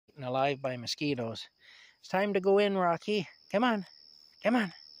eaten alive by mosquitoes. It's time to go in, Rocky. Come on. Come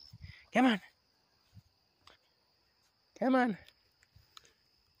on. Come on. Come on.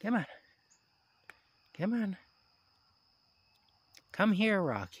 Come on. Come on. Come here,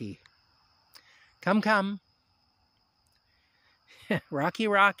 Rocky. Come, come. Rocky,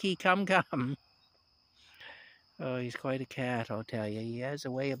 Rocky, come, come. Oh, he's quite a cat, I'll tell you. He has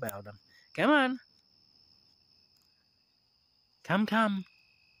a way about him. Come on. Come, come.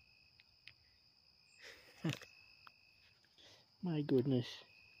 My goodness.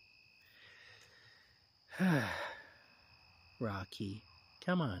 Rocky,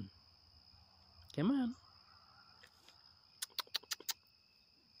 come on. Come on.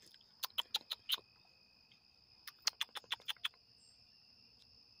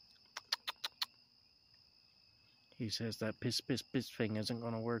 He says that piss, piss, piss thing isn't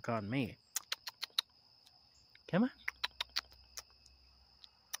going to work on me. Come on.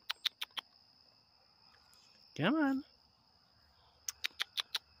 Come on.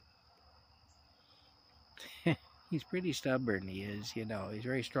 He's pretty stubborn, he is, you know. He's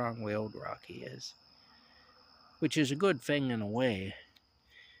very strong-willed, Rocky is. Which is a good thing in a way.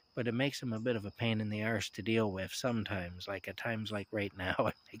 But it makes him a bit of a pain in the arse to deal with sometimes. Like at times like right now,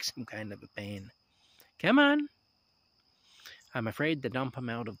 it makes him kind of a pain. Come on. I'm afraid to dump him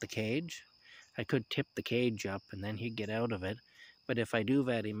out of the cage. I could tip the cage up and then he'd get out of it. But if I do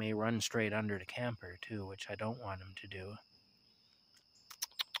that, he may run straight under the camper too, which I don't want him to do.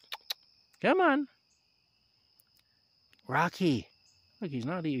 Come on. Rocky. Look,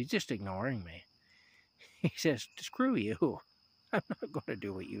 he's just ignoring me. He says, screw you. I'm not going to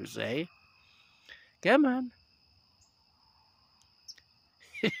do what you say. Come on.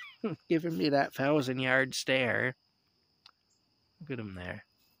 Giving me that 1,000-yard stare. Look at him there.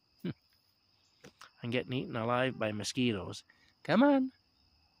 I'm getting eaten alive by mosquitoes. Come on.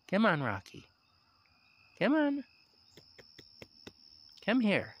 Come on, Rocky. Come on. Come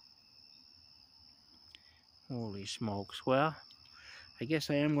here. Holy smokes. Well, I guess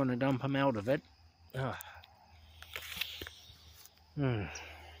I am going to dump him out of it. And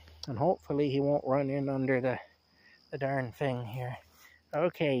hopefully he won't run in under the darn thing here.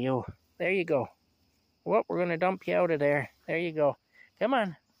 Okay, you. There you go. Well, we're going to dump you out of there. There you go. Come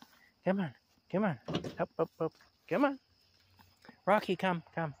on. Come on. Come on. Up, up, up. Come on. Rocky, come,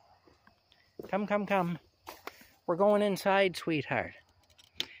 come. Come, come, come. We're going inside, sweetheart.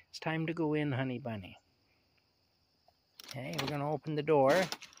 It's time to go in, honey bunny. Okay, we're going to open the door.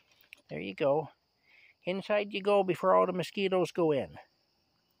 There you go. Inside you go before all the mosquitoes go in.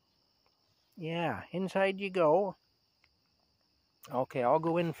 Yeah, inside you go. Okay, I'll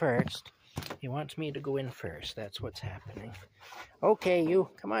go in first. He wants me to go in first. That's what's happening. Okay, you,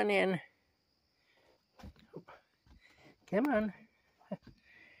 come on in. Come on.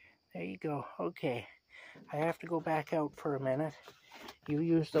 There you go. Okay. I have to go back out for a minute. You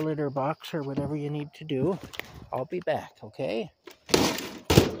use the litter box or whatever you need to do. I'll be back, okay?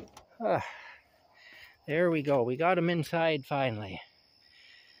 There we go. We got him inside finally.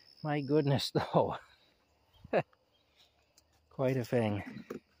 My goodness, though. Quite a thing.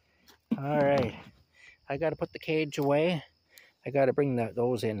 All right. I got to put the cage away. I got to bring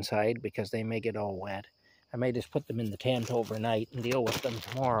those inside because they may get all wet. I may just put them in the tent overnight and deal with them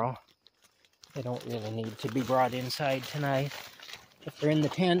tomorrow. They don't really need to be brought inside tonight. If they're in the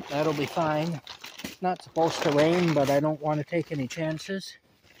tent, that'll be fine. It's not supposed to rain, but I don't want to take any chances.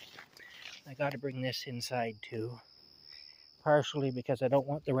 I got to bring this inside too. Partially because I don't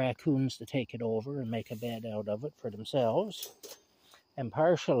want the raccoons to take it over and make a bed out of it for themselves. And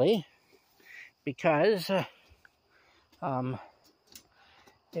partially because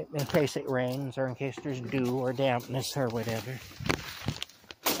in case it rains or in case there's dew or dampness or whatever.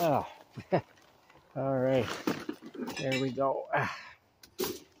 Oh, all right. There we go.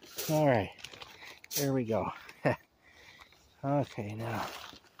 All right. There we go. Okay, now.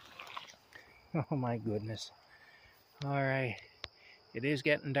 Oh, my goodness. All right. It is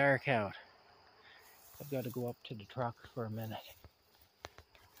getting dark out. I've got to go up to the truck for a minute.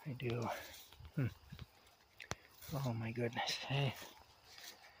 I do. Oh, my goodness. Hey.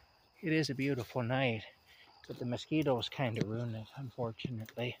 It is a beautiful night, but the mosquitoes kind of ruin it,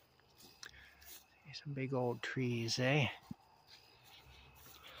 unfortunately. See some big old trees, eh?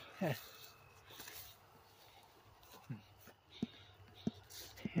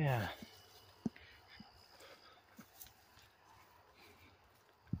 Yeah.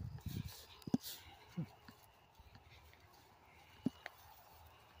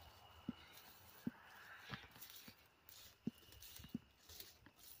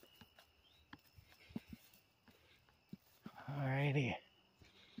 Alrighty.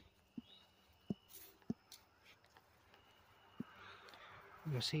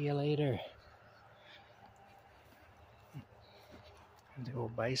 We'll see you later. The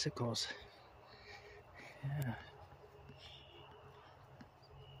old bicycles. Yeah.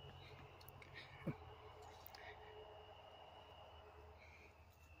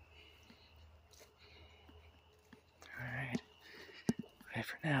 All right. Bye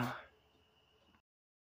for now.